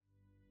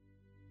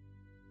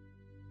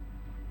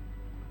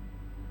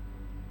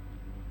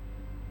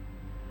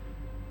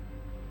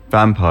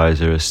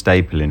Vampires are a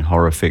staple in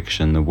horror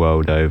fiction the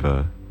world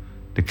over.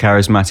 The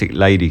charismatic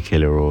lady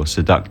killer or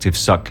seductive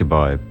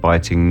succubi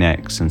biting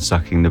necks and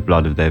sucking the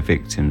blood of their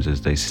victims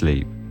as they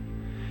sleep.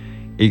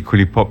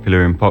 Equally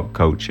popular in pop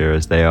culture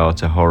as they are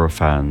to horror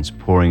fans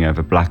poring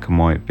over black and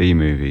white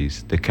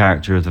B-movies, the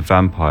character of the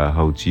vampire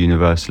holds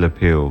universal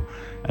appeal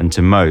and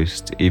to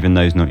most, even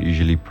those not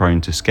usually prone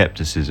to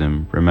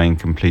skepticism, remain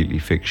completely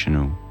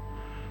fictional.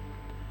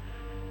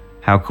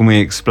 How can we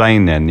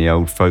explain then the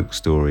old folk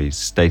stories,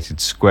 stated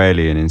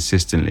squarely and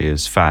insistently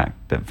as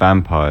fact, that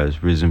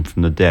vampires risen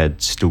from the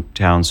dead stalked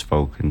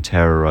townsfolk and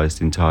terrorised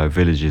entire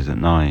villages at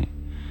night?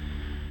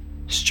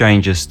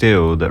 Stranger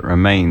still, that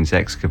remains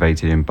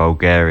excavated in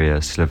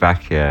Bulgaria,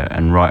 Slovakia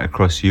and right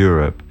across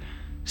Europe,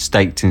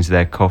 staked into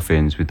their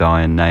coffins with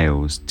iron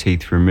nails,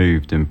 teeth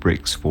removed and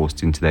bricks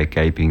forced into their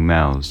gaping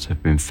mouths,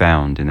 have been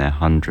found in their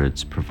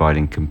hundreds,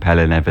 providing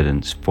compelling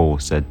evidence for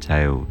said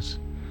tales.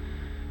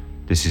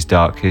 This is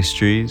Dark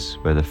Histories,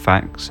 where the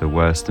facts are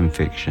worse than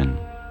fiction.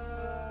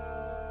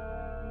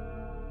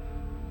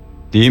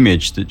 The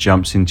image that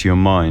jumps into your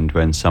mind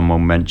when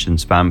someone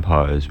mentions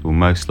vampires will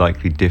most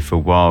likely differ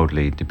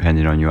wildly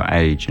depending on your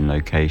age and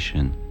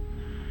location.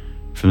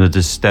 From the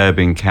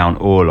disturbing Count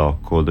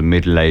Orlok or the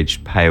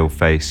middle-aged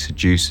pale-faced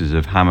seducers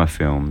of Hammer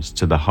films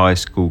to the high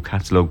school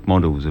catalogue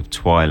models of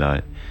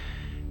Twilight,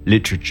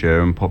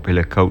 literature and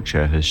popular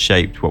culture has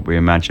shaped what we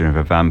imagine of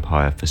a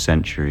vampire for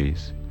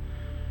centuries.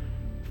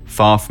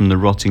 Far from the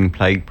rotting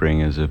plague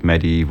bringers of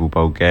medieval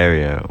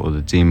Bulgaria or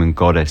the demon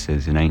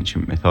goddesses in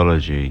ancient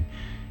mythology,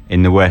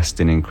 in the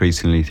West and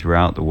increasingly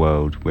throughout the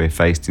world, we're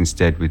faced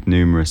instead with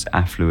numerous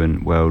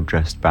affluent,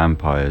 well-dressed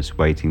vampires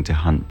waiting to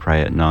hunt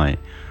prey at night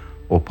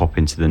or pop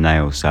into the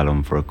nail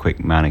salon for a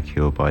quick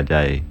manicure by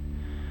day.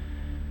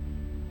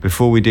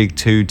 Before we dig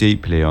too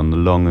deeply on the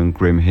long and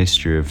grim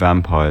history of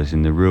vampires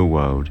in the real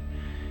world,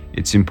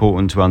 it's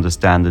important to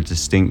understand the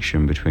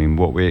distinction between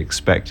what we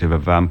expect of a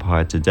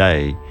vampire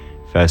today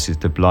versus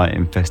the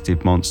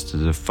blight-infested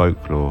monsters of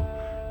folklore,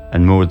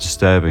 and more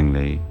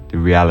disturbingly, the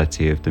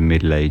reality of the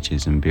Middle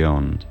Ages and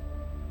beyond.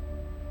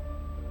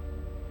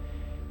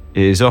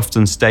 It is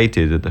often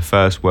stated that the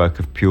first work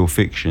of pure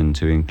fiction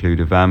to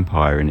include a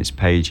vampire in its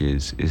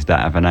pages is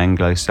that of an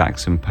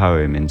Anglo-Saxon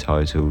poem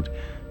entitled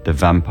The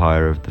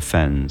Vampire of the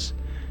Fens,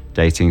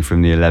 dating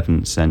from the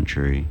 11th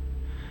century.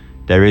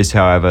 There is,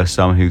 however,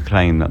 some who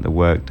claim that the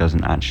work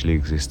doesn't actually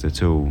exist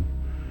at all.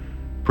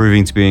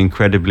 Proving to be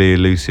incredibly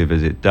elusive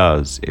as it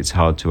does, it's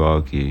hard to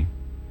argue.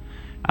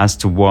 As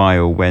to why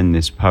or when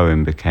this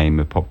poem became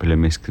a popular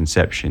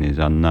misconception is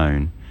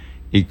unknown,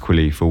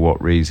 equally for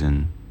what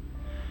reason.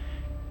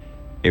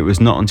 It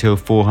was not until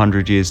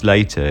 400 years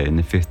later, in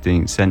the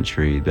 15th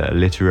century, that a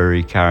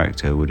literary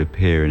character would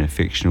appear in a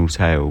fictional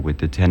tale with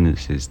the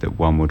tendencies that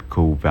one would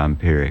call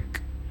vampiric.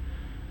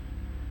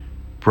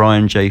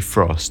 Brian J.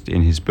 Frost,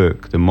 in his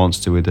book The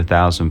Monster with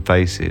 1,000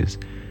 Faces,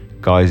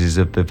 Guises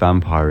of the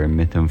Vampire in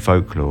Myth and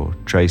Folklore,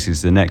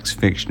 traces the next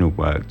fictional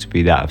work to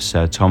be that of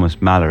Sir Thomas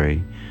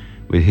Malory,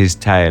 with his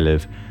tale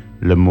of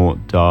Le Morte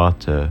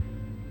d'Arthur.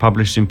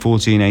 Published in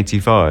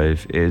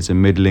 1485, it is a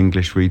Middle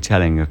English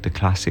retelling of the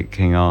classic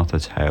King Arthur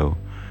tale.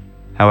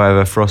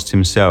 However, Frost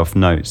himself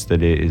notes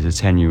that it is a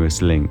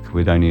tenuous link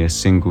with only a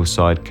single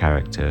side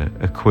character,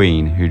 a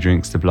queen who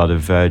drinks the blood of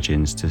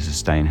virgins to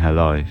sustain her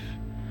life.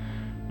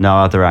 No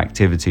other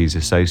activities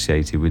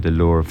associated with the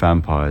lore of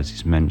vampires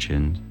is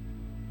mentioned.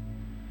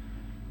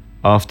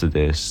 After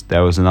this,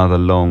 there was another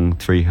long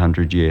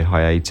 300-year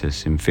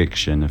hiatus in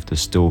fiction of the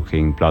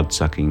stalking,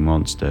 blood-sucking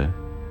monster.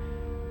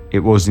 It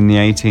was in the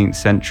 18th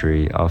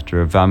century,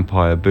 after a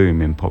vampire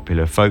boom in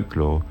popular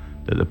folklore,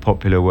 that the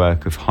popular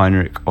work of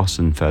Heinrich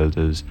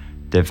Ossenfelder's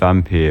Der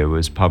Vampir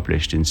was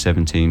published in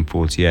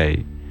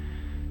 1748.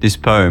 This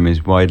poem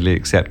is widely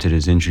accepted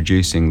as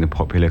introducing the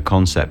popular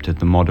concept of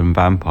the modern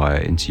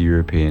vampire into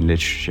European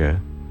literature.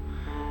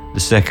 The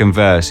second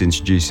verse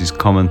introduces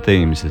common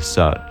themes as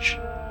such.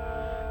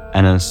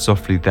 And as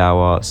softly thou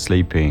art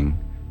sleeping,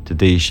 to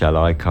thee shall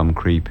I come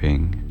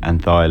creeping, and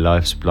thy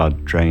life's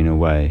blood drain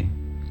away.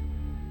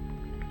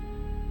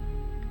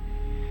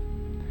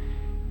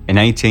 In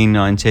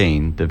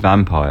 1819, The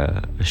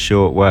Vampire, a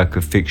short work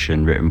of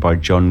fiction written by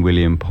John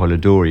William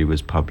Polidori,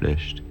 was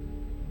published.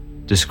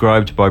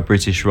 Described by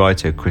British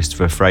writer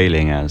Christopher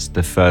Frayling as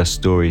the first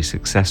story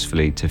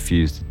successfully to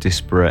fuse the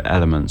disparate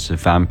elements of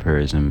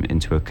vampirism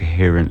into a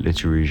coherent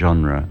literary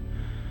genre.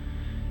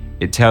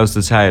 It tells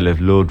the tale of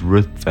Lord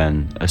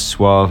Ruthven, a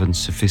suave and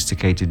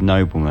sophisticated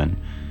nobleman,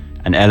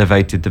 and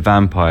elevated the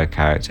vampire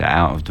character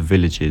out of the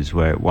villages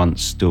where it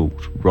once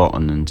stalked,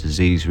 rotten and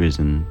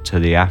disease-ridden, to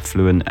the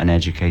affluent and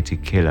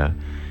educated killer,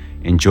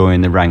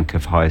 enjoying the rank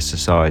of high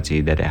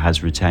society that it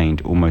has retained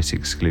almost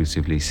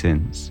exclusively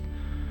since.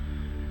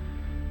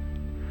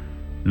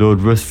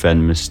 Lord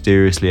Ruthven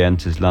mysteriously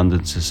enters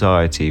London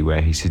society,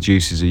 where he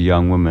seduces a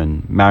young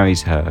woman,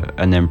 marries her,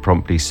 and then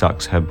promptly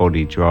sucks her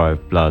body dry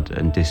of blood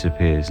and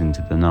disappears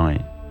into the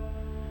night.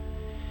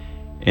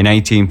 In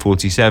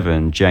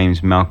 1847,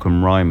 James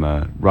Malcolm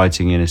Rymer,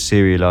 writing in a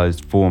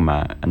serialized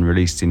format and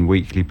released in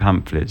weekly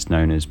pamphlets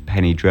known as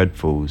Penny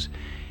Dreadfuls,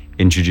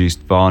 introduced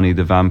Varney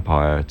the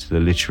vampire to the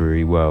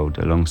literary world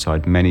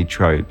alongside many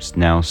tropes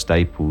now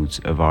staples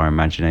of our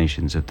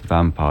imaginations of the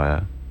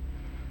vampire.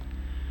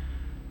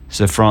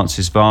 Sir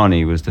Francis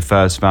Varney was the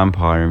first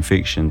vampire in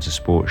fiction to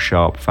sport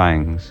sharp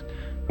fangs,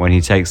 when he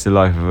takes the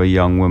life of a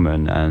young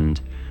woman and,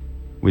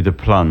 with a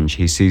plunge,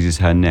 he seizes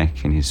her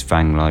neck in his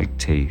fang-like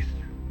teeth.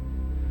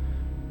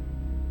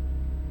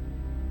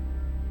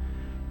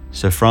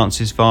 Sir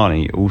Francis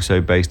Varney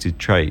also boasted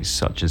traits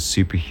such as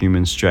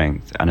superhuman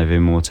strength and of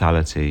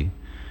immortality,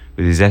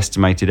 with his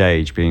estimated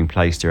age being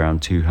placed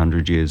around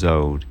 200 years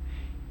old.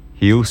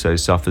 He also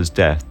suffers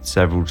death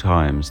several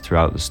times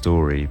throughout the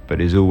story,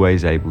 but is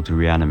always able to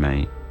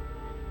reanimate.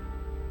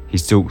 He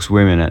stalks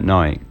women at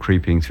night,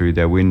 creeping through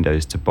their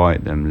windows to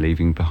bite them,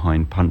 leaving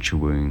behind puncture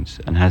wounds,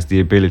 and has the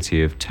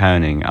ability of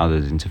turning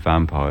others into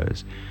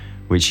vampires,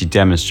 which he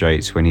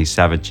demonstrates when he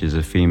savages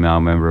a female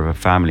member of a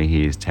family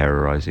he is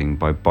terrorizing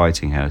by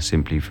biting her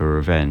simply for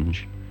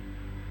revenge.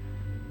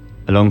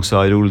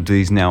 Alongside all of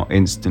these now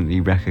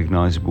instantly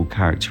recognizable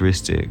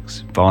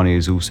characteristics, Varney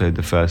is also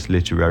the first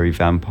literary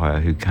vampire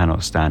who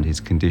cannot stand his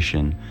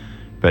condition,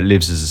 but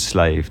lives as a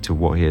slave to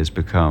what he has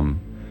become.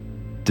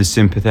 The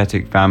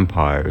sympathetic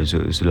vampire, as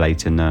it was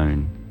later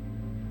known.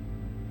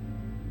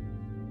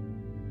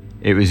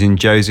 It was in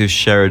Joseph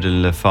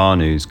Sheridan Le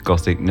Fanu's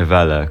Gothic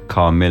novella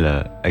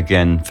Carmilla,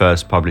 again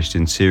first published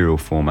in serial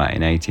format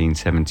in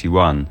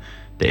 1871,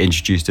 that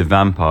introduced a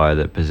vampire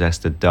that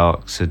possessed a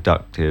dark,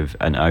 seductive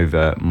and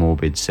overt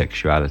morbid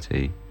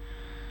sexuality.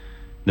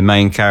 The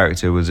main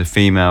character was a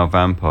female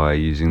vampire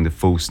using the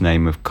false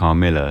name of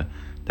Carmilla,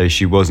 though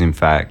she was in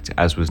fact,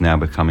 as was now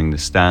becoming the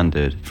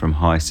standard, from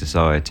high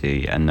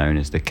society and known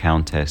as the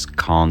Countess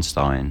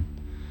Karnstein.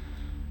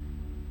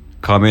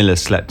 Carmilla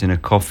slept in a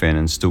coffin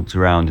and stalked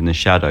around in the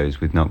shadows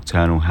with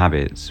nocturnal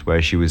habits,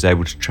 where she was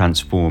able to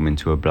transform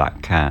into a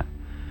black cat.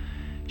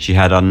 She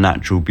had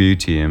unnatural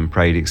beauty and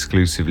preyed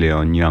exclusively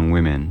on young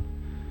women.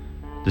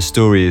 The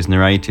story is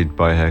narrated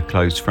by her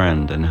close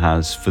friend and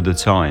has, for the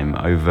time,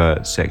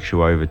 overt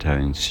sexual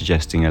overtones,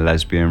 suggesting a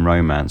lesbian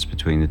romance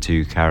between the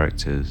two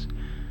characters.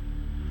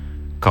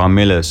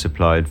 Carmilla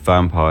supplied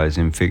vampires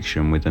in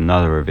fiction with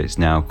another of its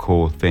now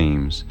core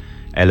themes,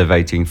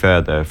 elevating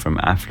further from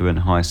affluent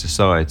high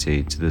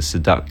society to the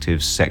seductive,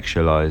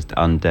 sexualized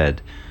undead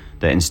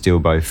that instill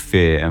both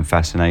fear and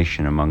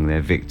fascination among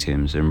their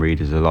victims and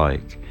readers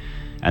alike,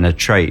 and a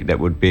trait that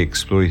would be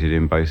exploited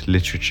in both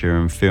literature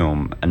and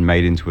film and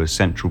made into a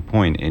central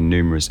point in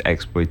numerous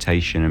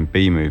exploitation and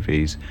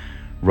B-movies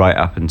right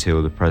up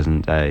until the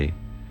present day.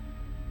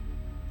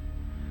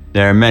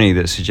 There are many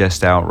that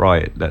suggest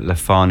outright that Le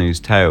Fanu's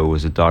tale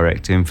was a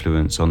direct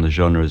influence on the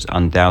genre's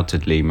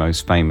undoubtedly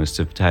most famous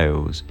of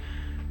tales,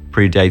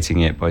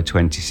 predating it by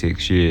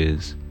 26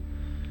 years.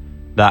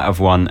 That of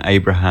one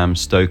Abraham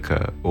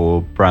Stoker,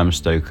 or Bram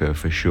Stoker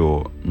for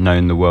short,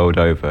 known the world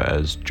over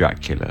as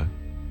Dracula.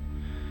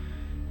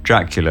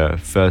 Dracula,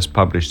 first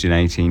published in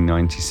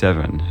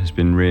 1897, has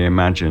been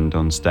reimagined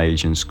on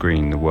stage and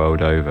screen the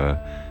world over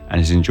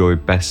and has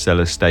enjoyed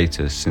bestseller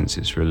status since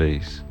its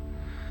release.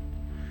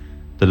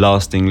 The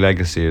lasting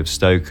legacy of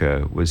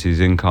Stoker was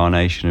his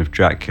incarnation of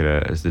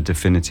Dracula as the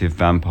definitive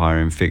vampire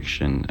in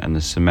fiction and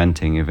the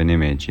cementing of an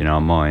image in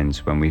our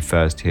minds when we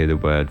first hear the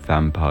word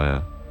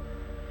vampire.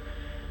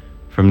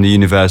 From the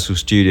Universal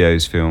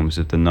Studios films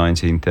of the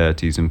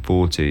 1930s and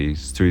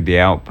 40s through the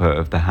output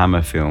of the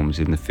Hammer films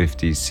in the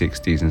 50s,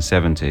 60s and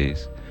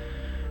 70s,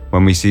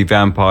 when we see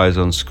vampires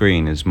on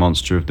screen as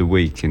Monster of the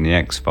Week in The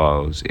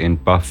X-Files, in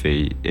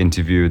Buffy,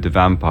 Interview with the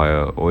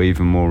Vampire, or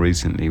even more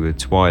recently with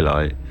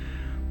Twilight,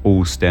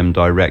 all stem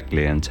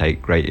directly and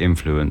take great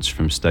influence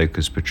from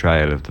Stoker's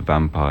portrayal of the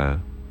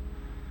vampire.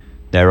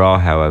 There are,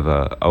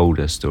 however,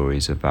 older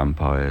stories of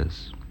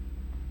vampires.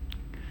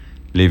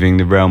 Leaving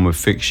the realm of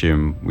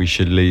fiction, we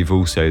should leave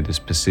also this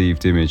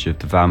perceived image of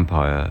the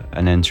vampire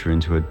and enter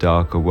into a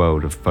darker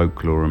world of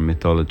folklore and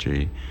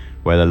mythology,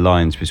 where the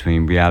lines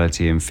between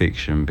reality and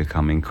fiction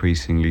become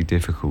increasingly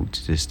difficult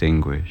to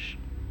distinguish.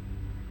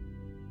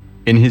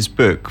 In his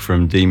book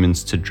From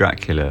Demons to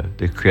Dracula,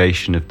 The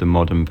Creation of the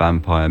Modern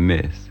Vampire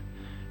Myth,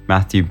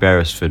 Matthew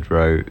Beresford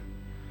wrote,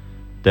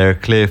 "There are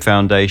clear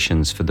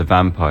foundations for the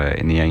vampire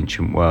in the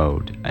ancient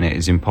world, and it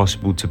is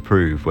impossible to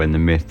prove when the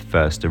myth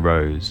first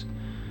arose.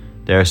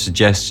 There are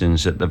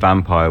suggestions that the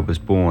vampire was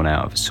born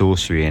out of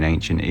sorcery in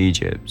ancient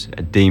Egypt,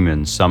 a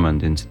demon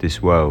summoned into this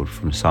world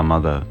from some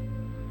other.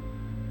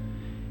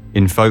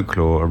 In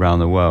folklore around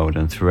the world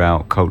and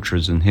throughout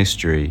cultures and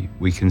history,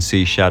 we can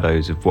see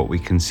shadows of what we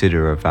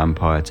consider a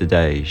vampire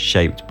today,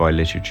 shaped by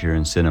literature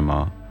and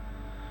cinema.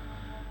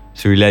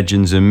 Through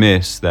legends and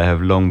myths, there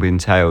have long been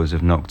tales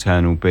of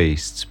nocturnal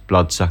beasts,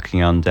 blood-sucking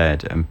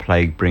undead, and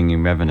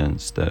plague-bringing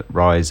revenants that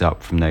rise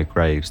up from their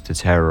graves to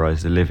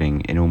terrorize the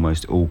living in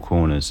almost all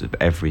corners of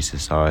every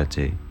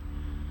society.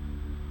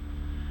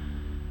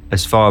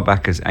 As far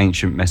back as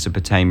ancient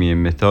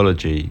Mesopotamian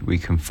mythology, we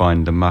can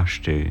find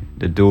Lamashtu,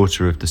 the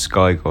daughter of the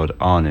sky god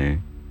Anu.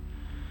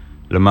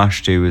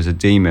 Lamashtu was a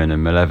demon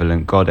and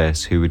malevolent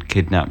goddess who would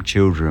kidnap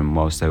children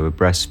whilst they were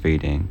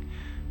breastfeeding,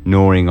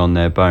 gnawing on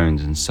their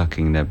bones and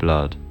sucking their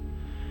blood.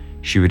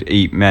 She would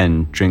eat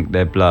men, drink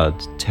their blood,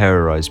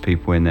 terrorize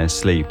people in their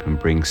sleep, and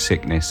bring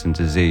sickness and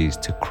disease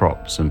to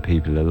crops and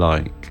people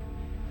alike.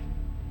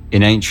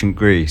 In ancient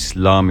Greece,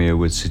 Lamia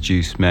would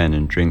seduce men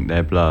and drink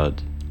their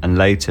blood, and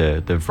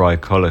later the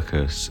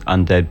Vrykolakas,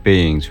 undead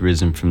beings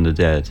risen from the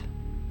dead.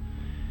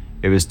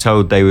 It was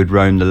told they would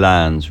roam the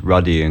lands,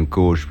 ruddy and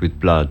gorged with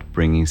blood,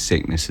 bringing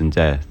sickness and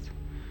death.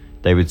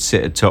 They would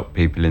sit atop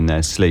people in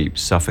their sleep,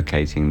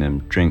 suffocating them,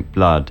 drink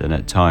blood, and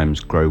at times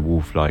grow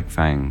wolf-like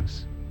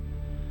fangs.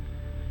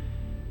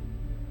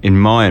 In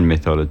Mayan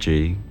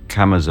mythology,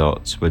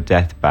 Camazotz were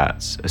death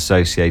bats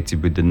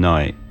associated with the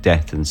night,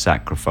 death and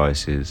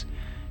sacrifices,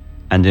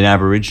 and in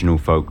Aboriginal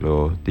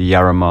folklore, the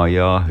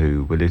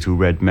Yarramayyahu were little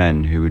red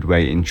men who would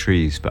wait in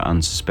trees for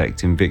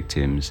unsuspecting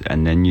victims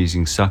and then,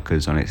 using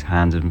suckers on its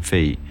hands and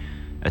feet,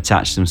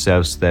 attach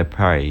themselves to their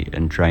prey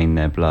and drain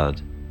their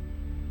blood.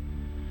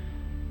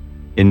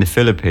 In the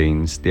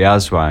Philippines, the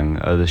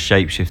Aswang are the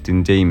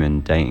shape-shifting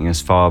demon dating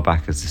as far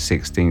back as the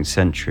 16th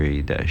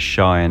century that are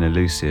shy and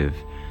elusive,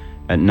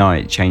 at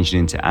night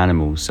changing into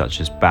animals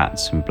such as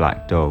bats and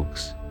black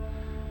dogs.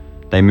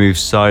 They move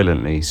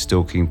silently,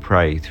 stalking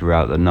prey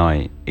throughout the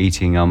night,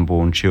 eating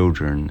unborn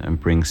children, and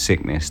bring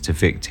sickness to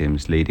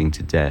victims, leading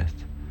to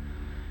death.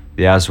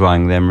 The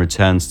Aswang then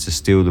returns to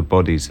steal the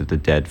bodies of the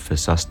dead for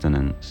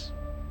sustenance.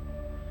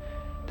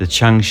 The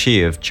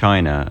Changxi of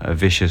China are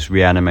vicious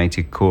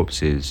reanimated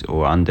corpses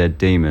or undead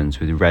demons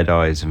with red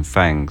eyes and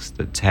fangs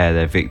that tear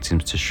their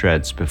victims to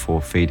shreds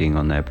before feeding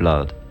on their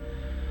blood.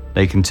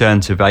 They can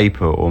turn to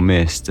vapor or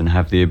mist and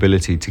have the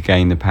ability to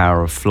gain the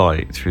power of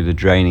flight through the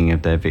draining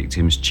of their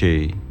victims'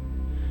 qi.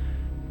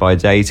 By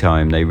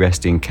daytime, they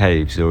rest in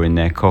caves or in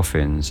their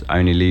coffins,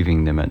 only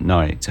leaving them at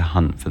night to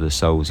hunt for the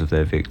souls of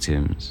their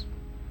victims.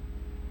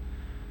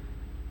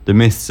 The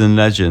myths and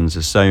legends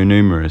are so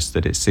numerous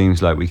that it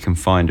seems like we can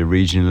find a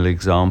regional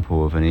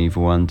example of an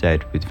evil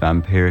undead with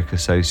vampiric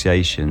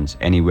associations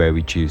anywhere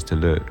we choose to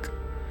look.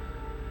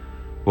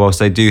 Whilst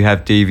they do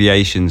have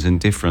deviations and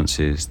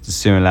differences, the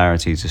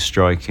similarities are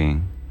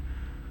striking.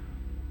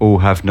 All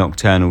have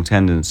nocturnal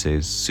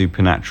tendencies,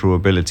 supernatural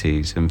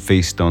abilities, and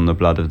feast on the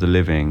blood of the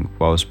living,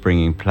 whilst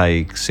bringing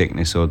plague,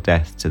 sickness, or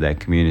death to their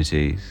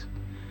communities.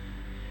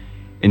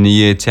 In the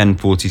year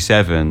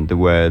 1047, the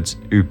words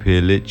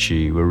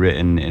Upirlichi were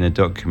written in a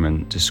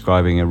document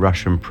describing a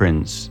Russian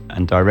prince,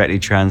 and directly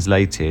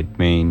translated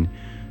mean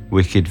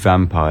wicked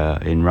vampire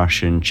in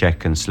Russian,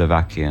 Czech, and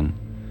Slovakian.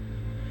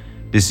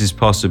 This is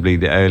possibly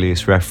the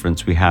earliest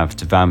reference we have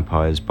to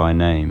vampires by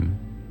name.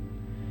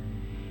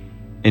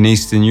 In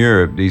Eastern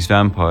Europe, these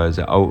vampires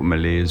are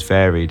ultimately as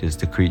varied as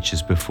the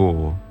creatures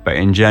before, but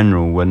in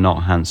general were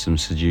not handsome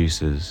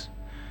seducers.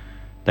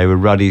 They were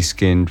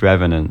ruddy-skinned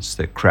revenants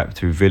that crept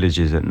through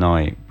villages at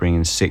night,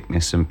 bringing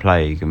sickness and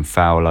plague and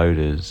foul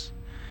odours.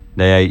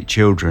 They ate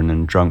children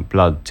and drank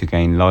blood to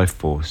gain life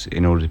force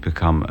in order to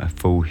become a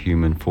full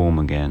human form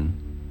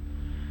again.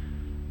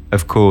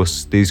 Of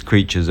course, these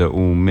creatures are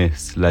all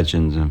myths,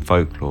 legends, and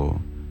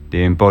folklore,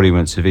 the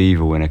embodiments of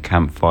evil in a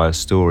campfire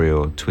story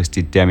or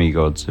twisted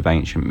demigods of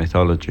ancient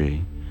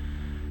mythology.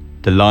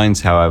 The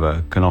lines,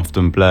 however, can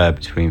often blur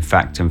between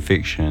fact and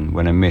fiction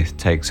when a myth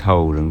takes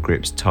hold and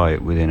grips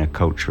tight within a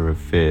culture of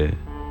fear.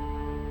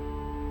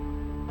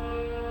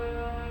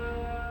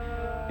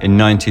 In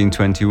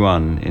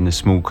 1921, in the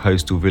small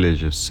coastal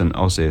village of St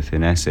Osyth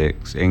in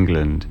Essex,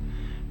 England,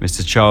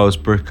 Mr. Charles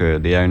Brooker,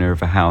 the owner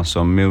of a house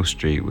on Mill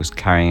Street, was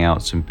carrying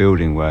out some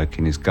building work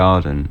in his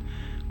garden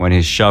when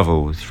his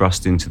shovel,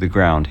 thrust into the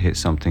ground, hit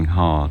something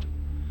hard.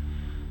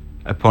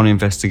 Upon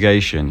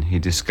investigation, he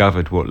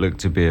discovered what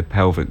looked to be a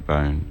pelvic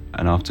bone,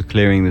 and after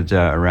clearing the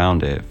dirt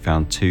around it,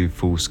 found two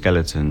full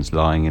skeletons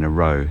lying in a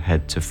row,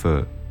 head to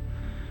foot.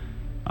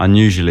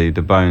 Unusually,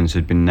 the bones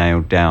had been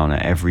nailed down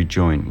at every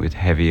joint with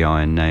heavy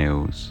iron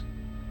nails.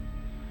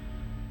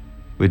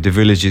 With the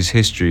village's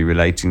history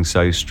relating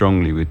so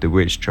strongly with the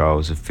witch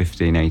trials of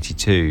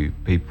 1582,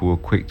 people were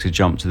quick to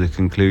jump to the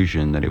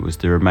conclusion that it was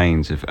the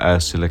remains of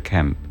Ursula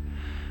Kemp,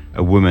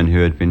 a woman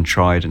who had been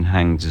tried and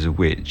hanged as a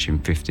witch in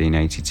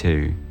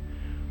 1582.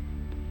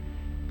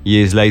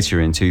 Years later,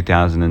 in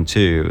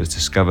 2002, it was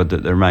discovered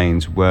that the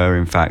remains were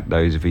in fact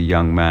those of a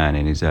young man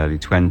in his early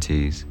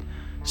 20s,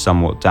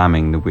 somewhat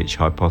damning the witch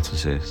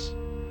hypothesis.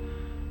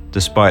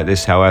 Despite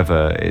this,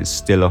 however, it's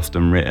still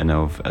often written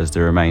of as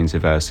the remains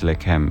of Ursula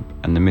Kemp,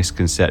 and the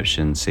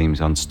misconception seems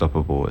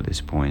unstoppable at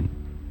this point.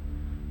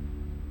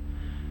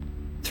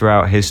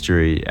 Throughout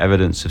history,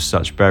 evidence of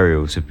such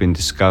burials have been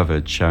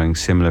discovered showing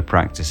similar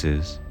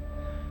practices.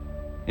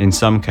 In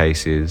some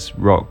cases,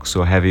 rocks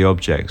or heavy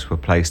objects were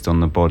placed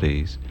on the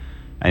bodies,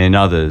 and in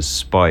others,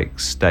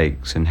 spikes,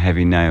 stakes, and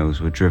heavy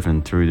nails were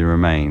driven through the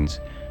remains,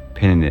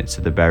 pinning it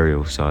to the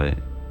burial site.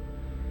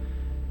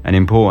 An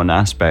important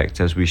aspect,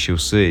 as we shall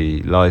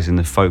see, lies in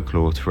the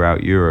folklore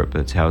throughout Europe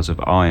that tells of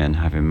iron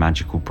having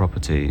magical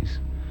properties.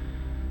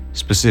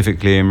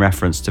 Specifically in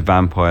reference to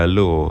vampire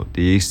lore,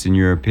 the Eastern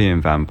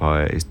European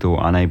vampire is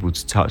thought unable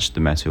to touch the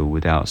metal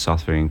without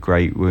suffering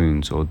great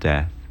wounds or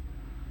death.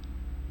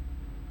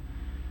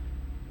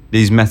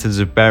 These methods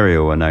of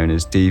burial are known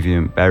as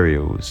deviant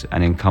burials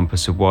and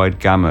encompass a wide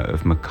gamut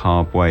of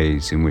macabre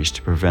ways in which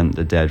to prevent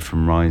the dead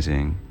from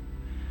rising.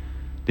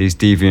 These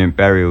deviant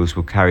burials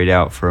were carried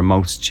out for a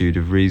multitude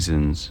of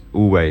reasons,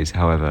 always,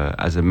 however,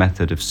 as a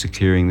method of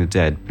securing the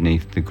dead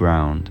beneath the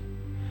ground.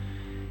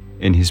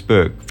 In his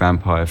book,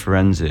 Vampire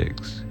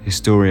Forensics,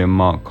 historian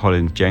Mark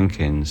Collins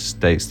Jenkins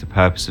states the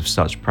purpose of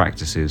such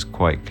practices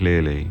quite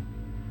clearly.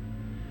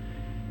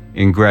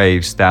 In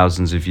graves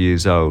thousands of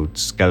years old,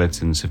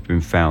 skeletons have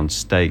been found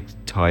staked,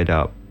 tied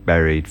up,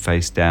 buried,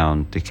 face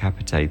down,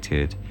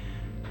 decapitated,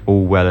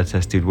 all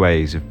well-attested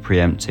ways of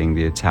preempting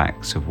the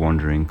attacks of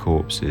wandering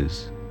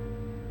corpses.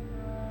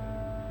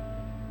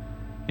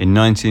 In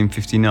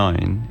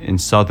 1959, in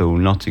Southall,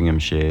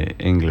 Nottinghamshire,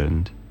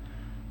 England,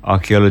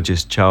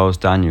 archaeologist Charles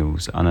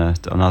Daniels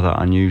unearthed another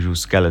unusual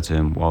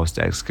skeleton whilst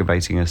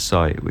excavating a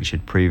site which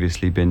had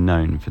previously been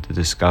known for the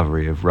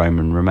discovery of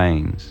Roman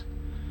remains.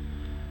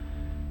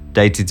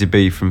 Dated to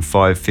be from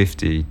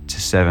 550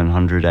 to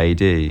 700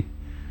 AD,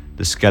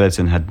 the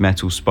skeleton had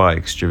metal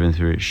spikes driven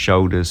through its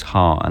shoulders,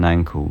 heart and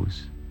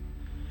ankles.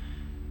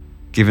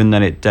 Given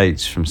that it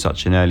dates from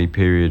such an early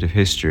period of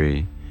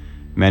history,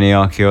 many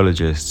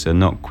archaeologists are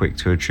not quick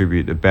to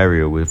attribute the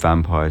burial with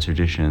vampire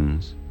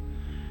traditions.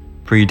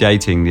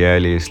 Predating the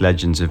earliest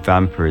legends of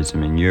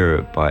vampirism in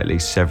Europe by at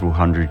least several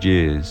hundred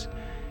years,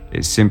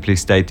 it's simply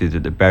stated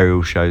that the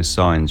burial shows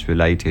signs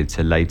related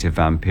to later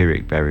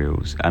vampiric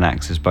burials and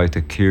acts as both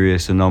a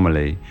curious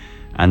anomaly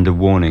and a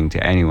warning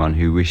to anyone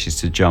who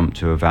wishes to jump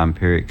to a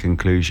vampiric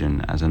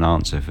conclusion as an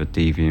answer for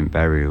deviant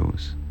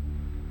burials.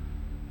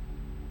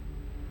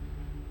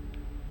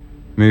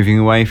 Moving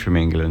away from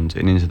England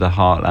and into the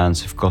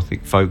heartlands of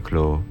Gothic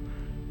folklore,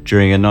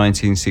 during a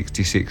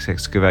 1966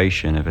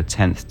 excavation of a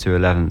 10th to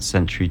 11th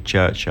century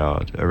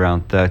churchyard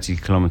around 30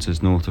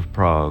 kilometers north of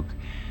Prague,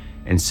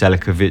 in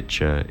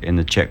Selikovice in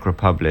the Czech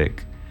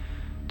Republic,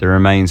 the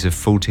remains of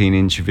 14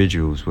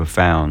 individuals were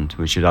found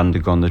which had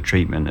undergone the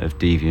treatment of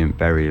deviant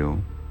burial.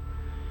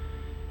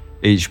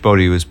 Each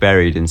body was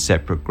buried in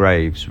separate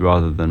graves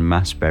rather than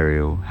mass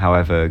burial.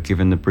 However,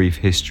 given the brief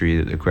history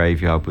that the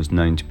graveyard was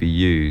known to be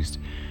used,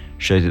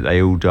 showed that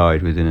they all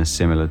died within a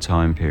similar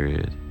time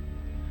period.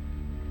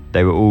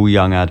 They were all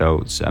young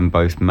adults and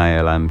both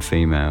male and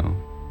female.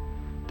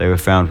 They were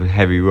found with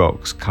heavy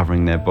rocks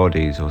covering their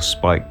bodies or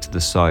spiked to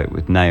the site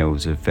with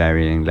nails of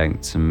varying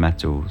lengths and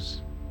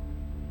metals.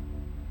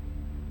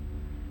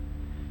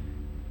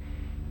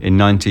 In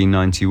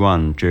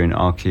 1991, during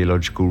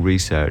archaeological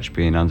research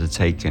being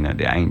undertaken at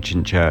the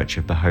ancient Church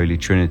of the Holy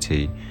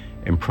Trinity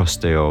in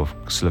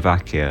Prostějov,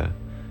 Slovakia,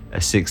 a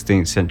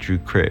 16th century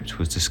crypt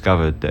was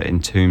discovered that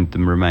entombed the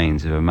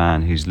remains of a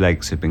man whose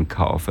legs had been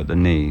cut off at the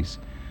knees,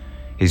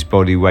 his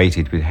body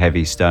weighted with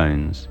heavy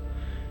stones.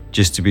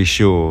 Just to be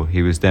sure,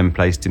 he was then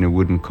placed in a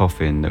wooden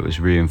coffin that was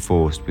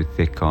reinforced with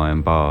thick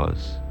iron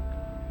bars.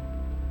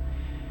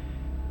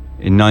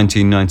 In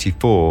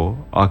 1994,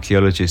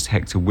 archaeologist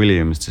Hector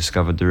Williams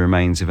discovered the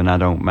remains of an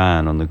adult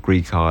man on the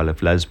Greek isle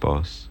of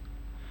Lesbos.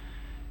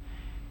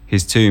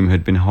 His tomb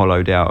had been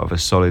hollowed out of a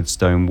solid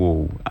stone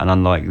wall, and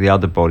unlike the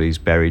other bodies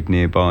buried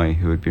nearby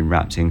who had been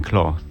wrapped in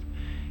cloth,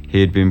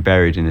 he had been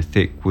buried in a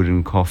thick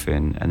wooden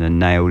coffin and then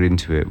nailed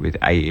into it with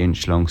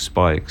 8-inch long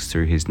spikes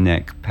through his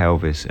neck,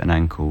 pelvis and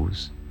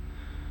ankles.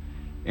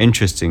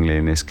 Interestingly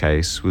in this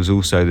case was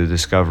also the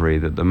discovery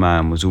that the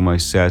man was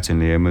almost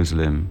certainly a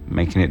Muslim,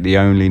 making it the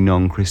only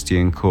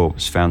non-Christian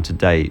corpse found to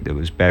date that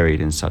was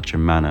buried in such a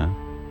manner.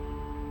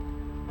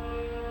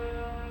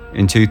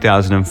 In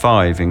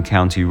 2005, in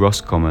County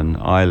Roscommon,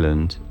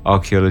 Ireland,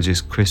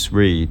 archaeologist Chris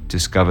Reed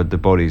discovered the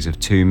bodies of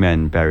 2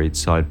 men buried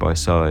side by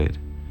side.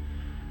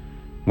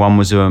 One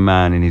was of a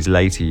man in his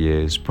later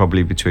years,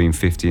 probably between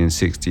 50 and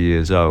 60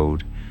 years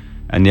old,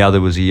 and the other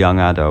was a young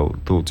adult,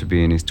 thought to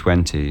be in his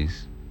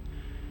 20s.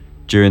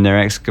 During their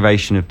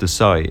excavation of the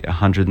site,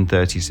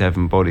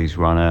 137 bodies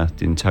were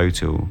unearthed in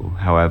total.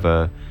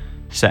 However,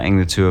 setting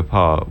the 2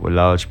 apart were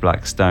large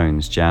black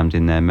stones jammed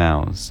in their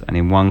mouths, and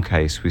in one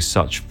case with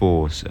such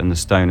force and the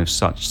stone of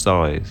such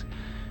size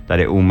that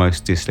it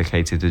almost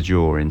dislocated the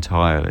jaw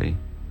entirely.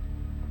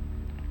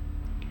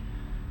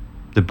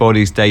 The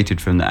bodies dated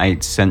from the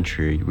 8th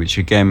century, which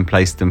again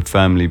placed them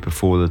firmly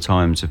before the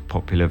times of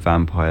popular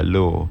vampire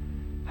lore.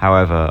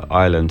 However,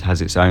 Ireland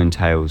has its own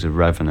tales of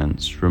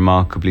revenants,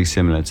 remarkably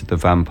similar to the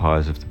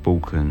vampires of the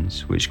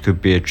Balkans, which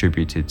could be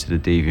attributed to the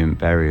deviant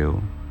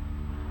burial.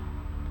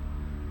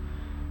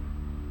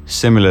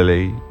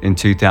 Similarly, in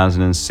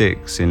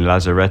 2006, in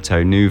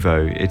Lazaretto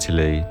Nuovo,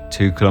 Italy,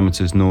 2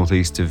 kilometers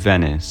northeast of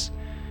Venice,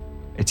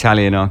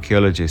 Italian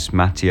archaeologist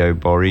Matteo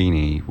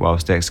Borini,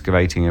 whilst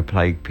excavating a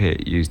plague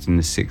pit used in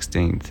the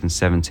 16th and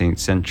 17th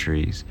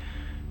centuries,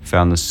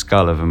 found the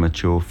skull of a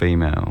mature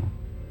female.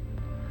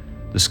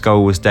 The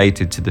skull was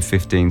dated to the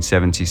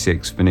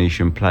 1576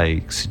 Venetian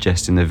plague,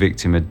 suggesting the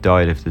victim had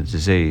died of the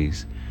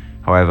disease.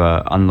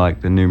 However,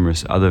 unlike the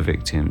numerous other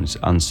victims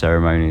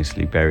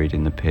unceremoniously buried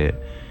in the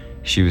pit,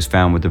 she was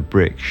found with a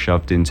brick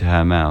shoved into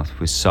her mouth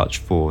with such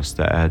force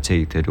that her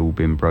teeth had all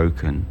been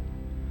broken.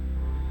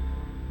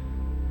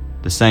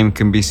 The same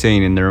can be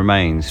seen in the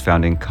remains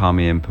found in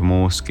Kamień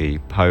Pomorski,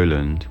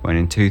 Poland, when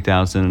in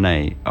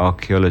 2008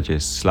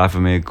 archaeologist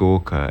Sławomir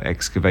Gorka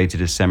excavated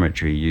a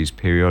cemetery used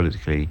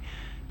periodically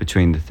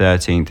between the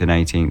 13th and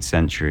 18th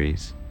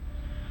centuries.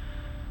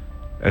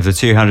 Of the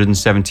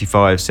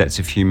 275 sets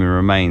of human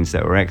remains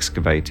that were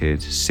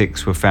excavated,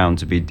 6 were found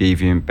to be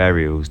deviant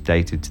burials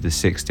dated to the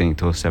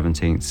 16th or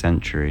 17th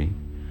century.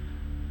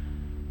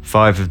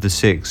 5 of the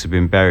 6 had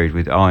been buried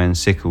with iron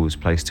sickles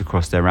placed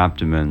across their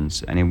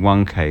abdomens, and in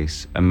one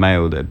case, a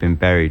male that had been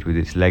buried with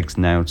its legs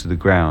nailed to the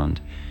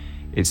ground,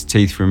 its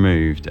teeth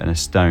removed, and a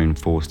stone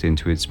forced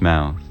into its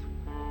mouth.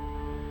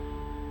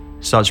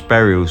 Such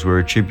burials were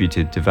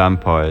attributed to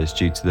vampires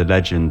due to the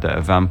legend that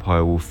a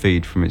vampire will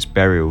feed from its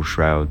burial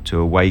shroud to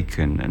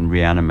awaken and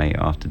reanimate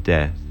after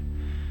death.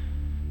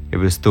 It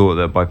was thought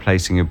that by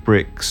placing a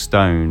brick,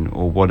 stone,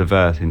 or wad of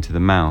earth into the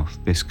mouth,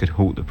 this could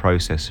halt the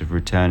process of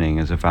returning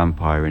as a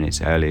vampire in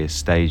its earliest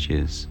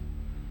stages.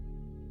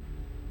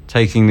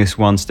 Taking this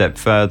one step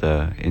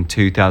further, in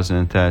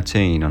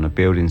 2013 on a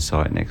building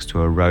site next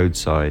to a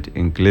roadside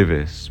in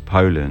Gliwice,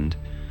 Poland,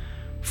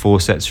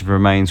 4 sets of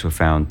remains were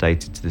found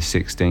dated to the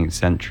 16th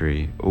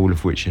century, all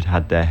of which had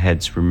had their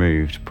heads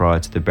removed prior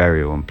to the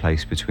burial and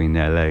placed between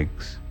their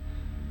legs.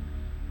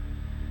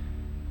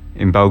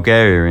 In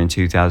Bulgaria in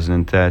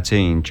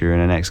 2013,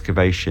 during an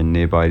excavation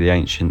nearby the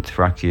ancient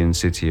Thracian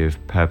city of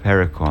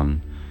Perperikon,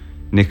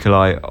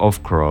 Nikolai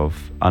Ovcharov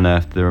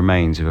unearthed the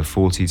remains of a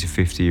 40 to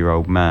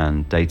 50-year-old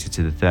man dated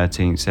to the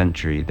 13th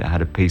century that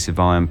had a piece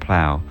of iron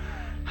plough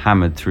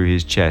hammered through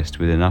his chest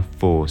with enough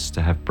force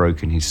to have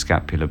broken his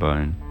scapular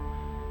bone.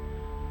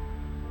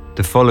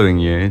 The following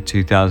year,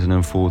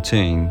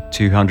 2014,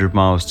 200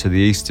 miles to the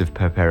east of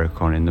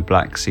Perperikon in the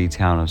Black Sea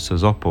town of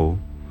Sozopol,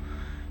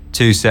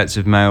 2 sets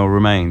of male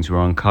remains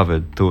were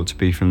uncovered thought to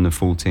be from the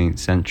 14th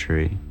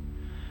century.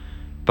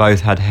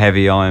 Both had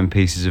heavy iron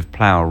pieces of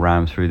plough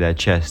rammed through their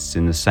chests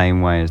in the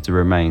same way as the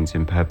remains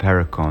in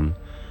Perperikon.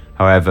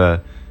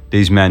 However,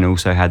 these men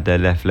also had their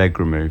left leg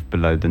removed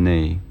below the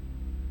knee.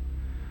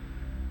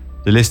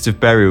 The list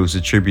of burials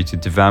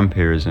attributed to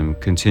vampirism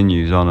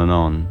continues on and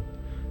on.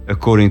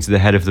 According to the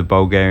head of the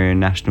Bulgarian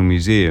National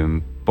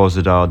Museum,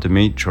 Bozidar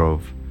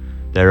Dimitrov,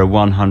 there are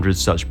 100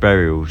 such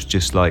burials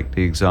just like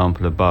the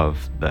example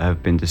above that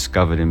have been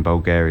discovered in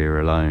Bulgaria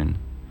alone.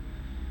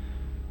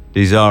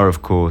 These are,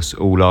 of course,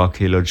 all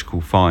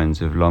archaeological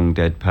finds of long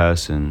dead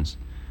persons,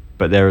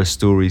 but there are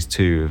stories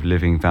too of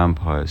living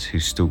vampires who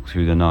stalk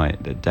through the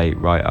night that date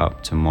right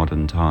up to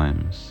modern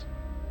times.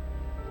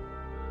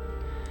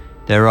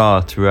 There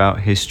are throughout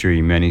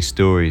history many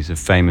stories of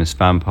famous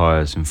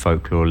vampires and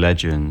folklore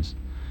legends,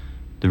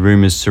 the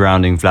rumours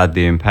surrounding Vlad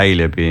the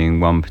Impaler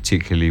being one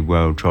particularly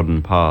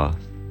well-trodden path.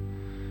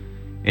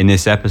 In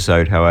this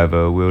episode,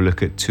 however, we'll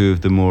look at 2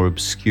 of the more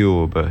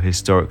obscure but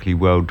historically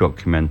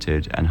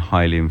well-documented and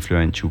highly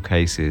influential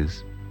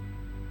cases.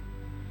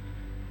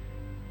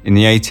 In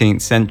the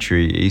 18th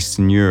century,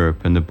 Eastern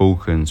Europe and the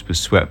Balkans were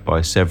swept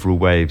by several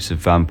waves of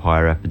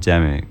vampire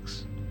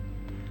epidemics.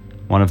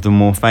 One of the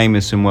more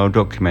famous and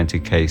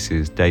well-documented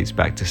cases dates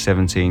back to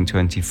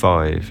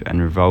 1725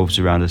 and revolves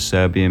around a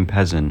Serbian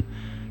peasant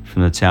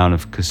from the town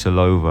of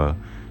Kiselova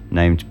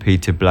named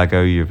Peter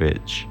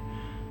Blagojevich.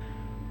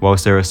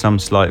 Whilst there are some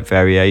slight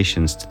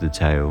variations to the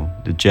tale,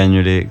 the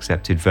generally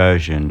accepted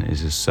version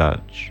is as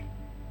such.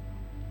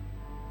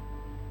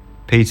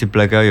 Peter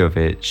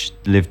Blagojevich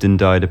lived and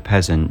died a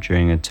peasant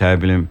during a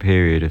turbulent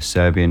period of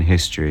Serbian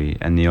history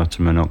and the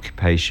Ottoman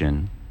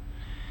occupation.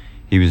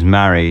 He was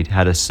married,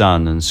 had a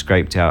son, and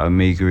scraped out a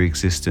meagre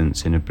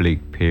existence in a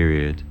bleak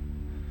period.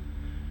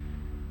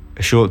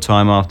 A short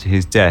time after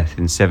his death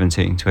in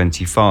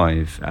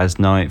 1725, as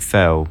night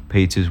fell,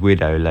 Peter's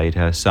widow laid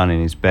her son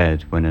in his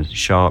bed when a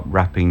sharp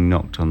rapping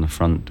knocked on the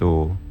front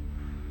door.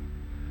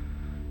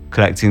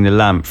 Collecting the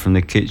lamp from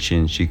the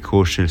kitchen, she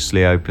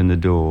cautiously opened the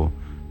door,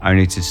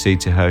 only to see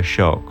to her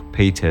shock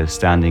Peter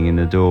standing in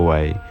the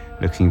doorway,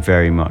 looking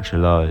very much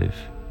alive.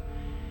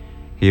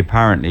 He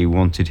apparently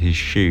wanted his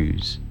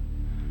shoes.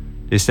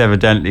 This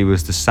evidently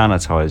was the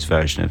sanitized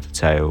version of the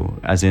tale,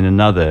 as in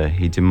another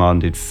he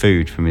demanded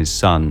food from his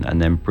son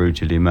and then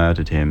brutally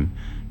murdered him,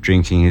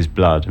 drinking his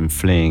blood and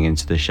fleeing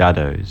into the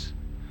shadows.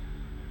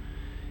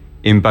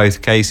 In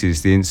both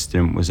cases, the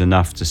incident was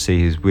enough to see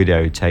his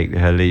widow take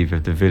her leave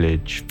of the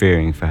village,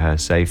 fearing for her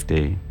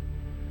safety.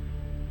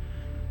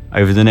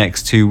 Over the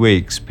next 2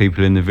 weeks,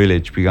 people in the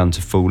village began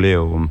to fall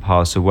ill and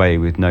pass away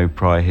with no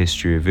prior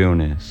history of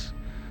illness.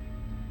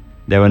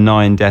 There were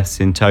 9 deaths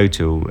in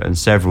total, and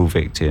several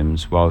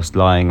victims, whilst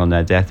lying on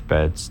their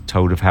deathbeds,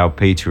 told of how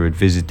Peter had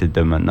visited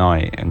them at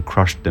night and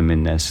crushed them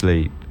in their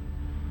sleep.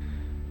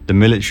 The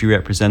military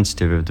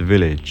representative of the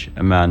village,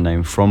 a man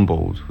named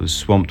Frombold, was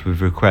swamped with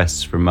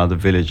requests from other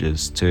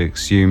villagers to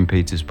exhume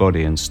Peter's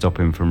body and stop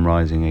him from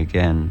rising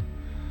again.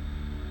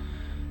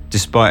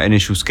 Despite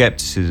initial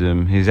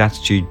skepticism, his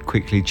attitude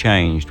quickly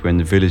changed when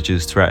the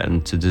villagers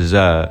threatened to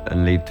desert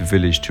and leave the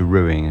village to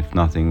ruin if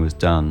nothing was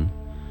done.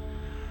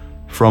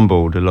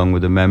 Frombold, along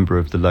with a member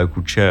of the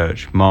local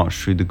church,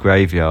 marched through the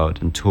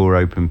graveyard and tore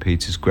open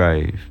Peter's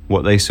grave.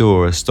 What they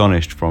saw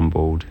astonished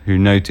Frombold, who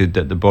noted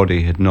that the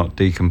body had not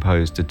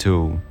decomposed at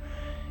all.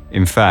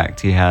 In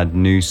fact, he had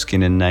new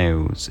skin and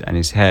nails, and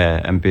his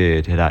hair and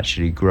beard had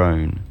actually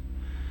grown.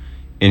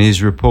 In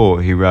his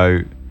report, he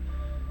wrote,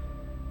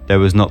 "There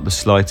was not the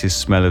slightest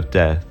smell of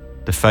death.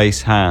 The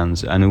face,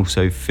 hands, and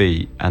also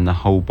feet, and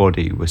the whole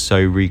body were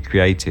so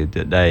recreated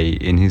that they,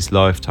 in his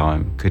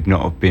lifetime, could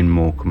not have been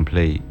more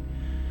complete.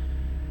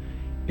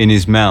 In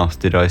his mouth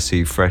did I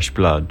see fresh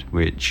blood,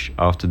 which,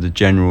 after the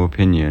general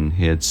opinion,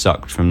 he had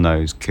sucked from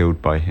those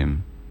killed by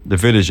him." The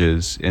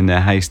villagers, in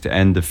their haste to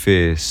end the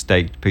fear,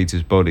 staked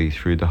Peter's body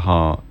through the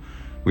heart,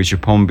 which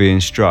upon being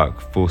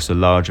struck forced a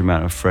large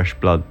amount of fresh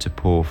blood to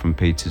pour from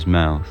Peter's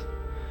mouth.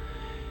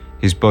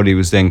 His body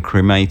was then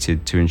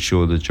cremated to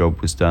ensure the job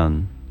was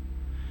done.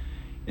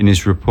 In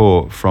his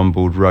report,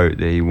 Frombold wrote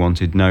that he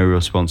wanted no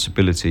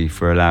responsibility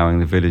for allowing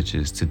the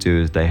villagers to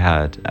do as they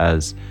had,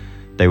 as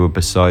they were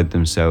beside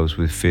themselves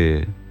with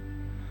fear.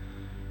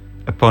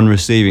 Upon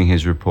receiving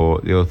his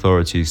report, the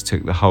authorities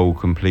took the whole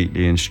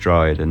completely in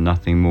stride and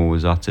nothing more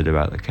was uttered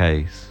about the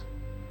case.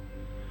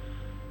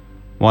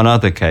 One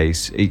other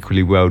case,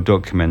 equally well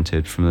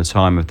documented from the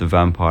time of the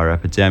vampire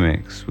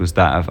epidemics, was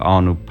that of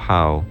Arnold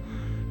Powell,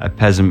 a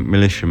peasant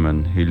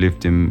militiaman who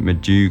lived in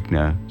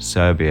Medjugorje,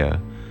 Serbia.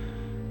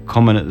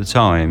 Common at the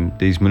time,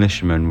 these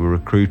militiamen were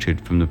recruited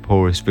from the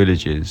poorest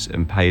villages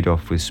and paid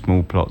off with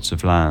small plots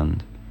of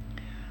land.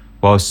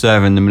 While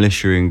serving the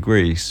militia in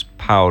Greece,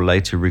 Powell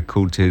later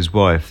recalled to his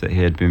wife that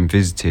he had been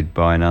visited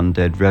by an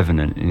undead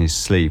revenant in his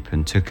sleep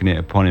and taken it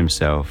upon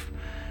himself,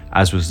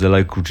 as was the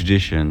local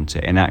tradition,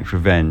 to enact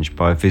revenge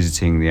by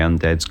visiting the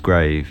undead's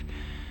grave,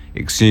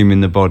 exhuming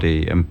the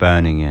body and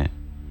burning it.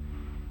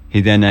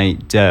 He then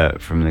ate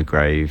dirt from the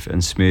grave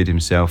and smeared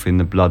himself in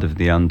the blood of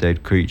the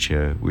undead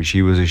creature, which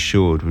he was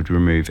assured would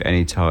remove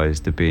any ties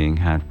the being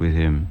had with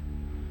him.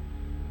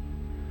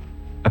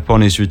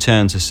 Upon his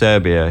return to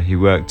Serbia, he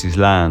worked his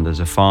land as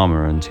a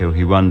farmer until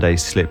he one day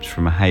slipped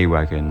from a hay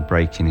wagon,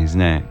 breaking his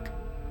neck.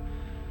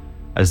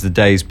 As the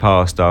days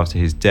passed after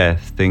his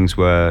death, things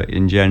were,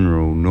 in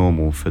general,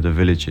 normal for the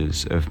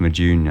villagers of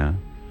Medjugorje.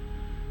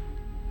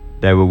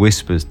 There were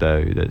whispers,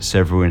 though, that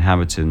several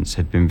inhabitants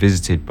had been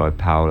visited by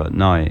Powell at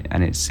night,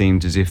 and it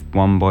seemed as if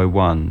one by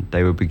one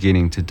they were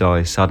beginning to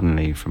die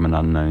suddenly from an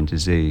unknown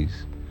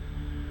disease.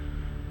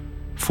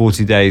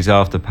 40 days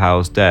after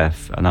Powell's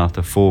death, and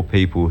after 4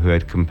 people who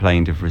had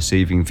complained of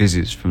receiving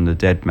visits from the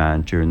dead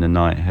man during the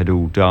night had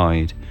all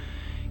died,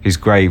 his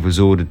grave was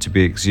ordered to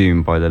be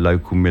exhumed by the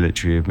local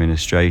military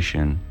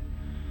administration.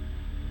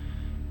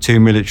 2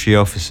 military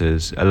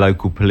officers, a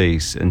local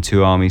police, and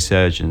 2 army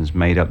surgeons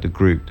made up the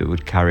group that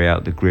would carry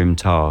out the grim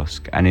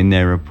task, and in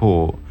their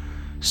report,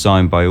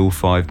 signed by all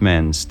 5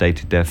 men,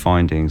 stated their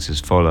findings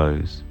as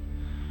follows.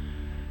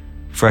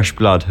 Fresh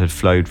blood had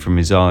flowed from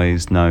his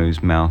eyes,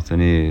 nose, mouth,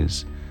 and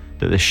ears,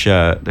 that the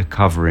shirt, the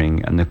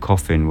covering, and the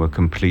coffin were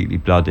completely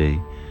bloody,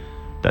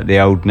 that the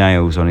old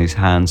nails on his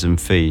hands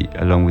and feet,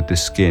 along with the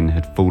skin,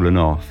 had fallen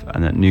off,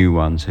 and that new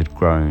ones had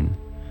grown.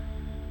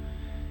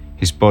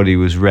 His body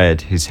was red,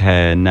 his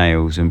hair,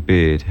 nails, and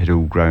beard had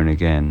all grown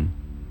again.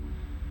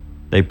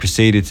 They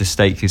proceeded to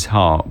stake his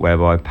heart,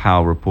 whereby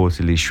Powell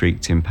reportedly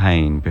shrieked in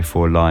pain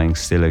before lying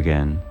still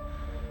again.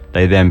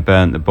 They then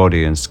burnt the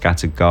body and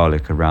scattered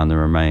garlic around the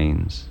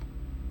remains.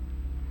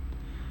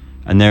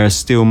 And there are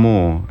still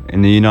more.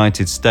 In the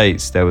United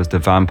States, there was the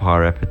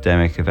vampire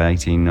epidemic of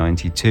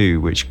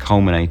 1892, which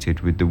culminated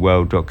with the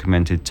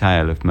well-documented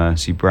tale of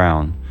Mercy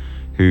Brown,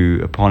 who,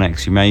 upon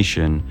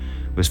exhumation,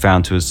 was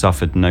found to have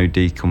suffered no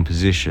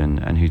decomposition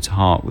and whose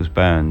heart was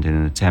burned in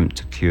an attempt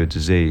to cure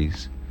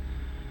disease.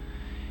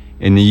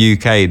 In the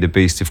UK, the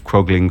beast of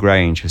Crogling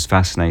Grange has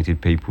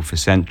fascinated people for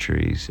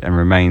centuries and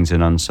remains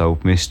an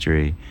unsolved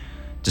mystery,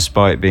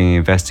 despite being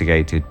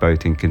investigated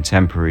both in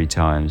contemporary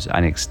times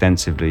and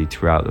extensively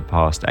throughout the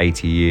past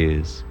 80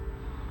 years.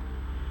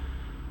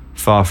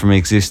 Far from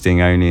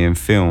existing only in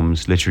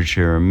films,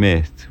 literature, and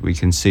myth, we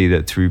can see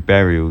that through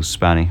burials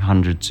spanning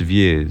hundreds of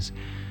years,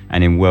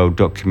 and in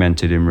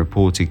well-documented and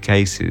reported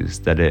cases,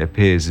 that it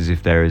appears as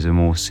if there is a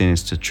more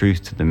sinister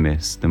truth to the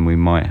myths than we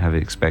might have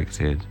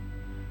expected.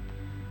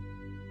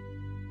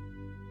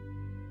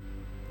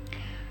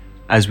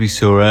 As we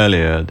saw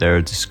earlier, there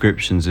are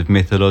descriptions of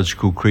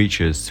mythological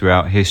creatures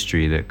throughout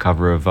history that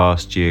cover a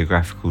vast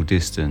geographical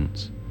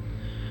distance.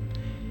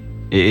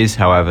 It is,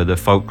 however, the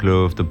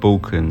folklore of the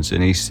Balkans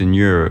and Eastern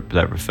Europe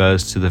that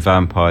refers to the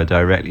vampire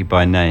directly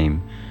by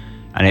name,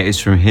 and it is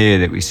from here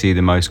that we see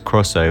the most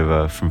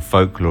crossover from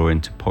folklore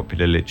into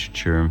popular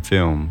literature and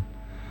film.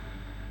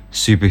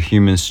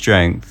 Superhuman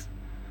strength,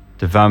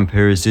 the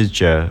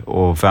Vampirizija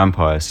or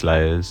vampire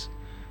slayers,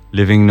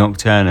 living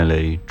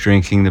nocturnally,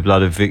 drinking the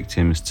blood of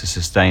victims to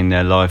sustain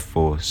their life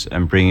force,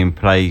 and bringing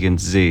plague and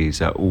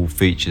disease are all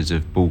features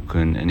of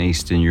Balkan and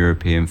Eastern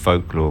European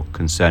folklore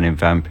concerning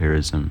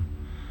vampirism.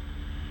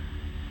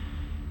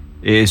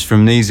 It is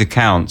from these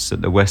accounts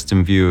that the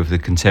Western view of the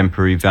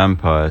contemporary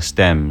vampire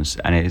stems,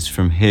 and it is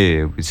from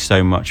here, with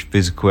so much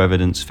physical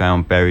evidence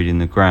found buried in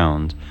the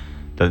ground,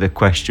 that the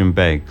question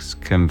begs,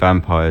 can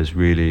vampires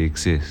really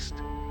exist?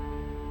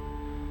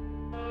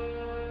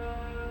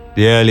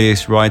 The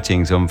earliest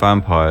writings on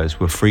vampires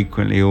were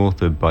frequently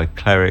authored by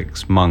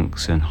clerics,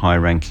 monks, and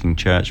high-ranking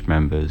church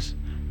members.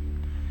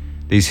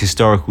 These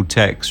historical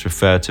texts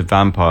refer to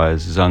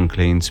vampires as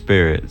unclean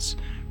spirits,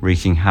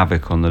 wreaking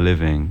havoc on the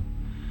living.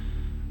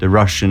 The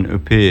Russian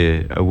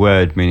upir, a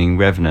word meaning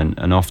revenant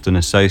and often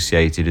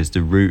associated as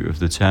the root of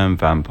the term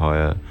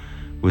vampire,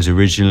 was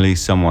originally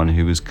someone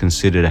who was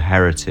considered a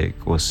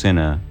heretic or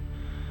sinner.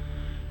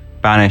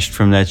 Banished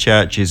from their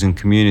churches and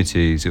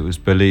communities, it was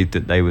believed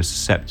that they were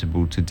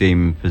susceptible to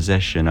demon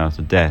possession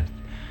after death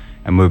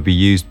and would be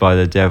used by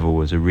the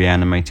devil as a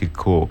reanimated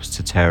corpse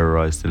to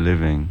terrorize the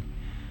living.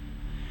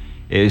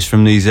 It is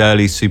from these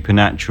early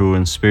supernatural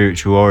and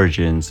spiritual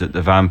origins that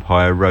the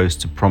vampire rose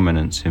to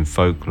prominence in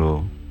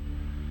folklore.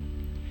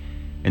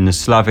 In the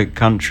Slavic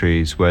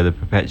countries where the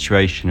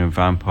perpetuation of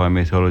vampire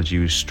mythology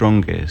was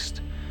strongest,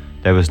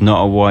 there was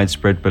not a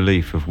widespread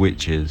belief of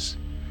witches.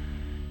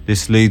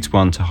 This leads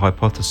one to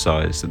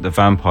hypothesize that the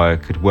vampire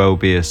could well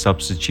be a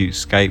substitute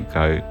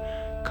scapegoat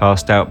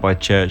cast out by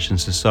church and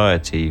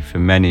society for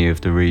many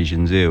of the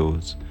region's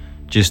ills,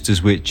 just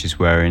as witches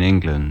were in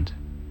England.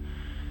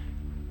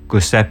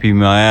 Giuseppe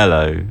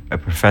Maiello, a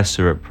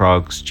professor at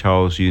Prague's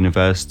Charles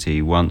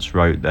University, once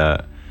wrote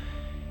that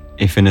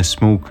if in a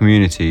small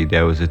community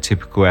there was a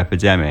typical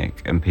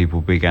epidemic and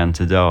people began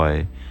to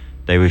die,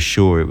 they were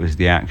sure it was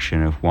the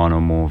action of one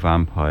or more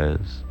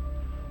vampires.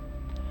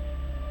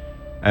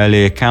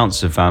 Early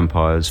accounts of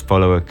vampires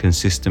follow a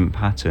consistent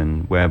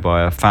pattern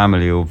whereby a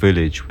family or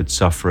village would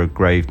suffer a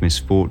grave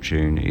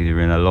misfortune, either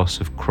in a loss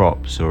of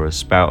crops or a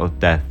spout of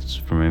deaths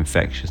from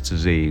infectious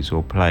disease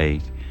or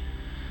plague.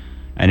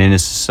 And in a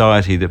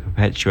society that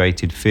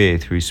perpetuated fear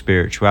through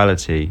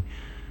spirituality,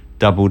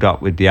 doubled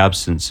up with the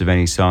absence of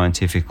any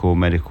scientific or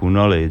medical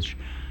knowledge,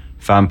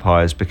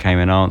 vampires became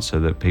an answer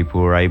that people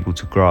were able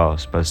to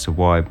grasp as to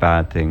why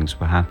bad things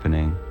were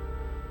happening.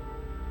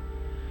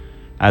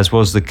 As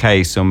was the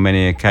case on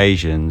many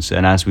occasions,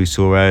 and as we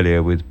saw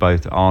earlier with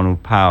both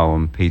Arnold Powell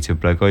and Peter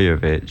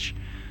Blagojevich,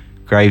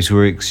 graves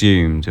were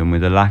exhumed, and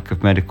with a lack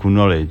of medical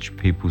knowledge,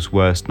 people's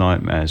worst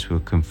nightmares were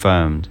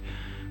confirmed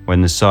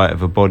when the sight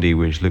of a body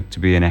which looked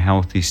to be in a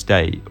healthy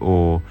state,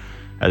 or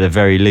at the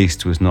very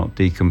least was not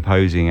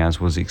decomposing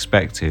as was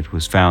expected,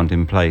 was found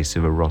in place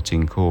of a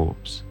rotting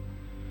corpse.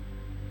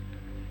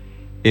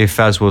 If,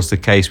 as was the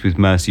case with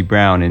Mercy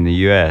Brown in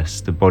the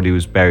US, the body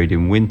was buried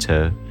in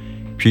winter,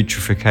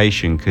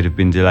 putrefaction could have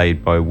been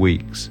delayed by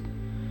weeks.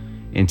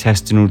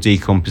 Intestinal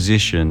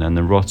decomposition and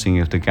the rotting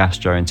of the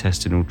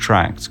gastrointestinal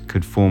tract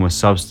could form a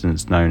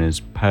substance known as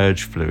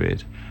purge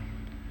fluid,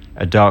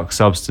 a dark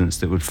substance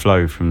that would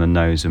flow from the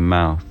nose and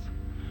mouth.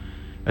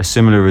 A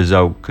similar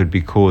result could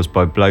be caused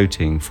by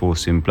bloating,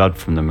 forcing blood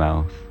from the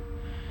mouth.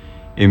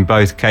 In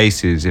both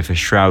cases, if a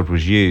shroud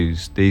was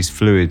used, these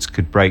fluids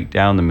could break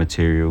down the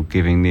material,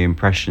 giving the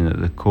impression that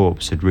the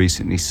corpse had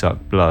recently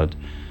sucked blood,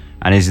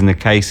 and as in the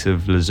case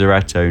of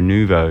Lazaretto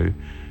Nuovo,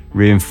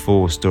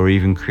 reinforced or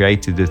even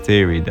created the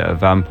theory that a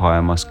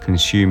vampire must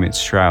consume its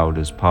shroud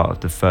as part of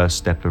the first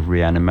step of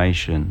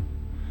reanimation.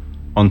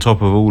 On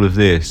top of all of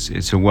this,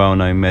 it's a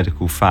well-known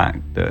medical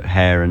fact that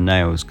hair and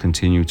nails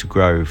continue to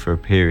grow for a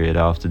period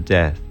after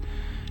death,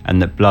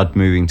 and that blood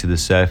moving to the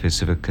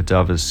surface of a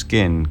cadaver's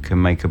skin can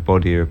make a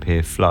body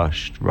appear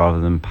flushed rather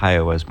than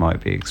pale as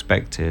might be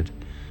expected.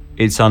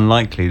 It's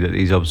unlikely that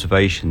these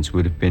observations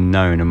would have been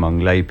known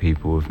among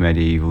laypeople of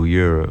medieval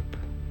Europe.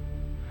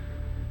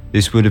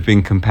 This would have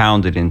been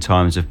compounded in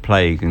times of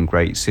plague and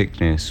great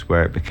sickness,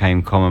 where it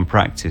became common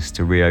practice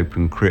to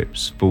reopen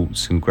crypts,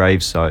 vaults and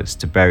grave sites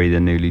to bury the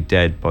newly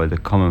dead by the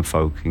common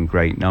folk in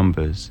great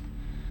numbers.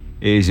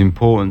 It is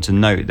important to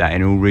note that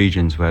in all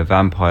regions where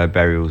vampire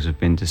burials have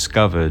been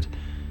discovered,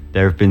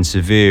 there have been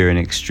severe and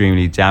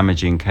extremely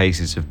damaging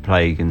cases of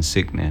plague and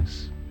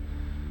sickness.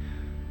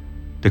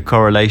 The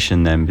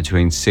correlation then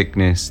between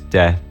sickness,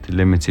 death,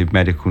 limited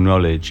medical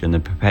knowledge and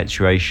the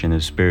perpetuation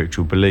of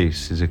spiritual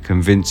beliefs is a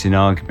convincing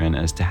argument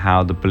as to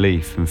how the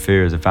belief and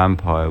fear of the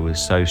vampire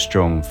was so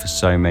strong for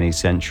so many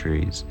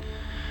centuries,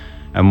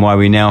 and why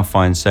we now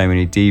find so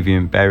many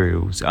deviant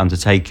burials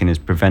undertaken as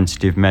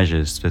preventative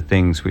measures for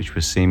things which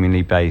were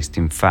seemingly based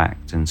in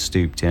fact and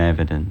stooped in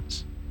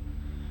evidence.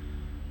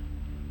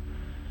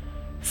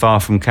 Far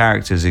from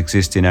characters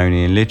existing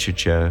only in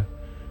literature,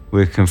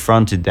 we're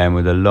confronted then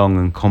with a long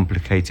and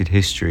complicated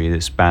history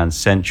that spans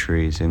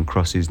centuries and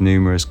crosses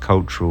numerous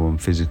cultural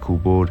and physical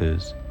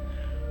borders.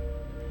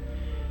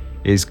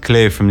 It is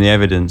clear from the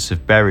evidence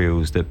of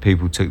burials that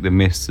people took the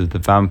myths of the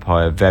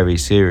vampire very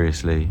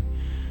seriously,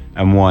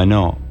 and why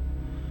not?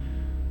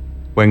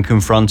 When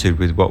confronted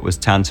with what was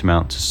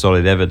tantamount to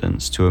solid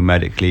evidence to a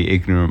medically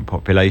ignorant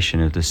population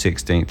of the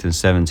 16th and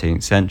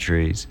 17th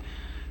centuries,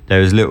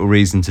 there is little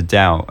reason to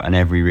doubt and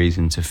every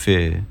reason to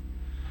fear.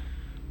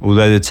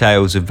 Although the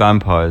tales of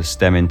vampires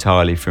stem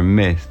entirely from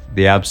myth,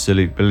 the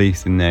absolute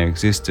belief in their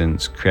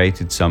existence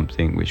created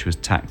something which was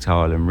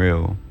tactile and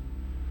real.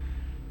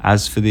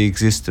 As for the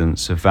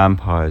existence of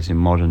vampires in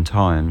modern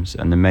times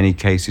and the many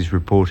cases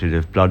reported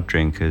of blood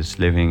drinkers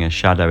living a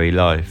shadowy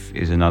life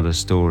is another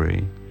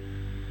story.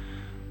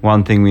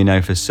 One thing we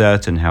know for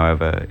certain,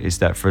 however, is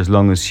that for as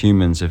long as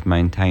humans have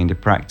maintained a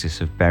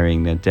practice of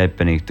burying their dead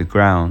beneath the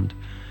ground,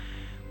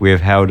 we have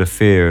held a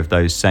fear of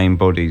those same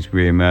bodies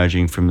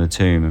re-emerging from the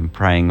tomb and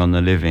preying on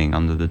the living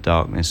under the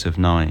darkness of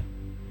night.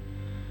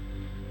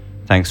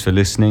 Thanks for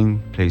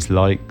listening. Please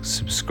like,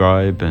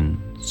 subscribe, and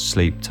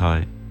sleep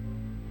tight.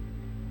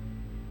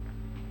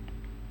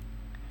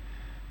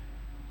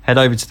 Head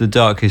over to the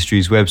Dark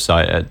Histories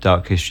website at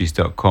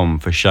darkhistories.com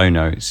for show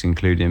notes,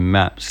 including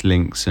maps,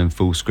 links, and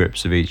full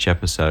scripts of each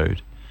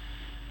episode.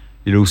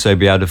 You'll also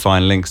be able to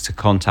find links to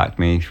contact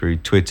me through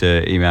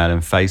Twitter, email,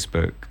 and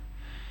Facebook.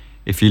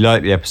 If you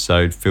like the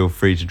episode, feel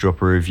free to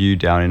drop a review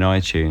down in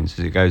iTunes, as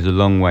it goes a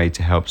long way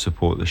to help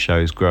support the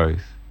show's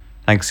growth.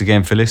 Thanks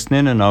again for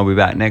listening, and I'll be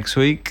back next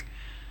week.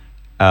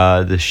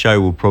 The show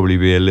will probably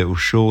be a little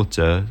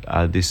shorter.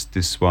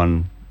 This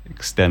one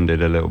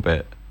extended a little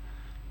bit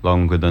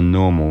longer than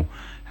normal.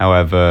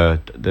 However,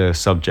 the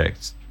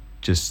subject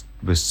just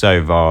was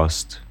so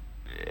vast.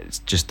 It's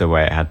just the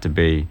way it had to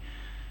be.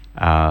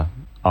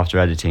 After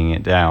editing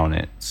it down,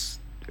 it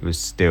was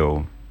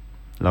still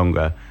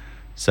longer.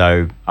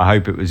 So I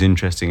hope it was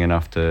interesting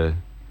enough to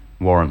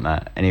warrant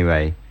that.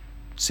 Anyway,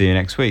 see you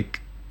next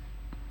week.